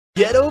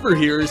Get Over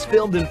Here is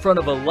filmed in front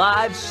of a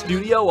live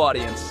studio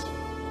audience.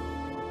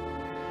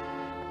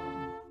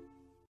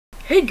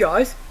 Hey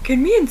guys,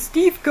 can me and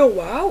Steve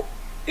go out?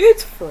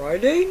 It's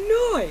Friday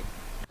night.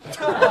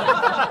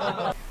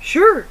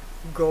 Sure,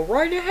 go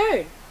right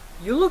ahead.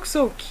 You look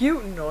so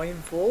cute,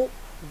 9-Volt.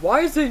 Why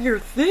is it your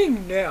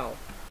thing now?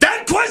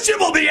 That question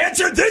will be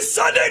answered this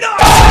Sunday night!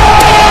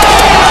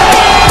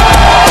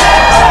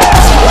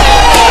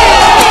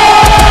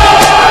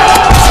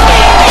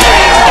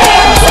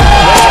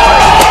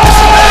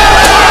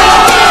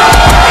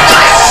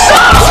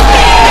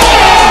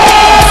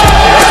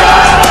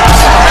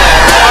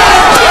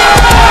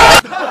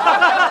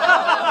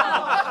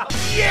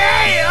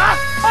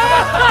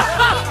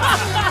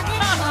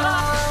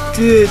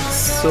 Did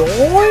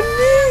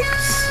Sonic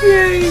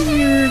say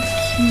you're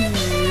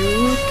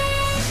cute?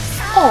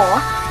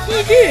 Aw, he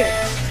did.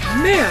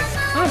 Man,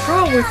 I'll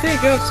probably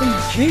think of some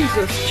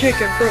Jesus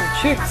chicken from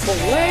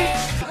Chick-fil-A.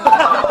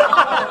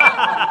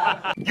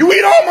 You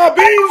eat all my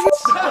beans?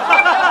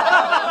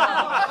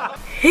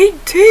 Hey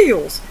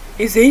Tails,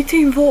 is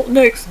 18-Volt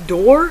next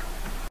door?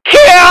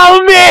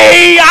 Kill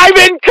me! I'm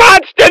in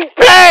constant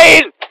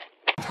pain!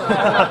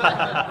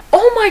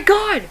 Oh my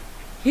god!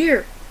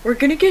 Here, we're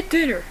gonna get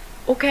dinner,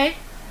 okay?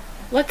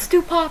 Let's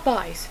do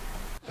Popeyes.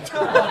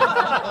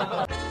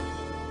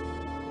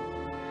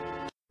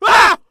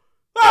 Ah!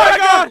 Oh my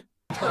god!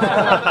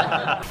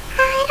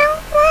 I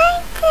don't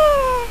like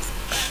this.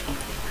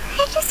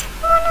 I just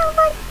wanna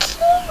look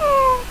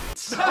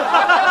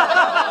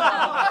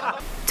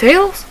cute.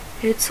 Tails,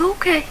 it's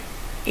okay.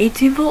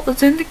 18-Volt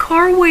is in the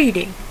car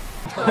waiting.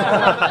 I'm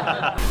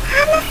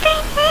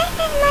afraid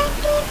Nathan might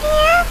beat me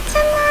up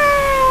tomorrow.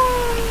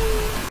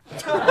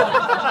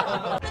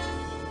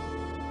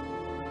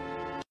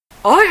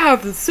 I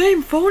have the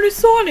same phone as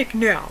Sonic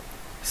now.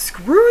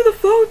 Screw the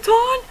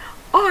photon,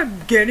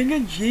 I'm getting a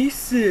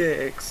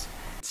G6.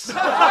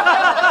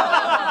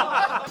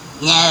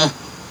 No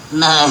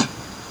more.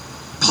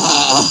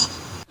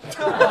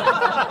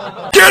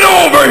 Get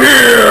over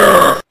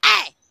here!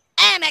 Hey,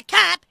 I'm a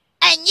cop,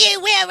 and you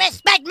will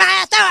respect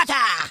my authority.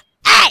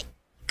 Hey,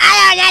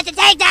 I don't have to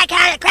take that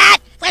kind of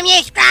crap from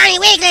you scrawny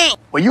weakling.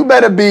 Well, you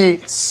better be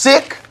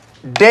sick,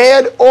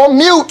 dead, or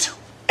mute,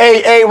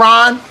 A.A.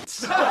 Ron.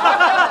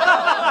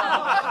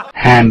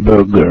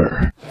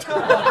 Hamburger.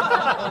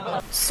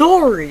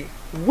 Sorry,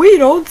 we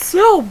don't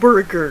sell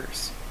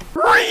burgers.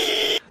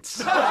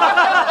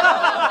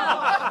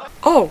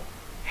 Oh,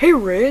 hey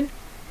Ren.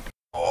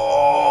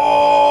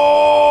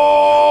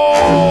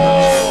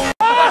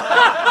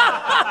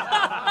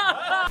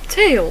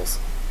 Tails,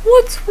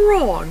 what's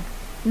wrong?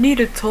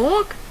 Need a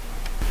talk?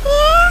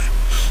 Yeah,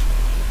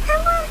 I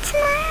want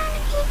tomorrow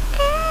to be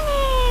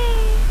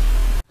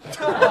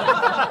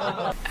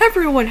better.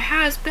 Everyone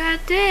has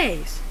bad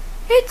days.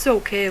 It's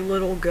okay,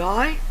 little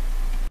guy.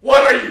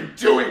 What are you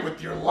doing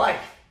with your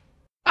life?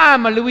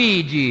 I'm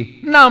Luigi,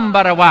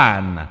 number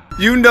one.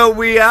 You know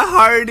we are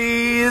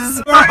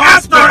Hardee's. We're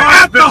at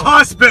the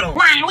hospital!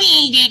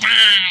 Luigi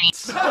time.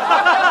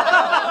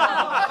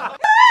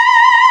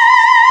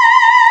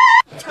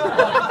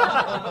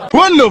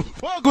 What the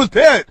fuck was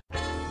that?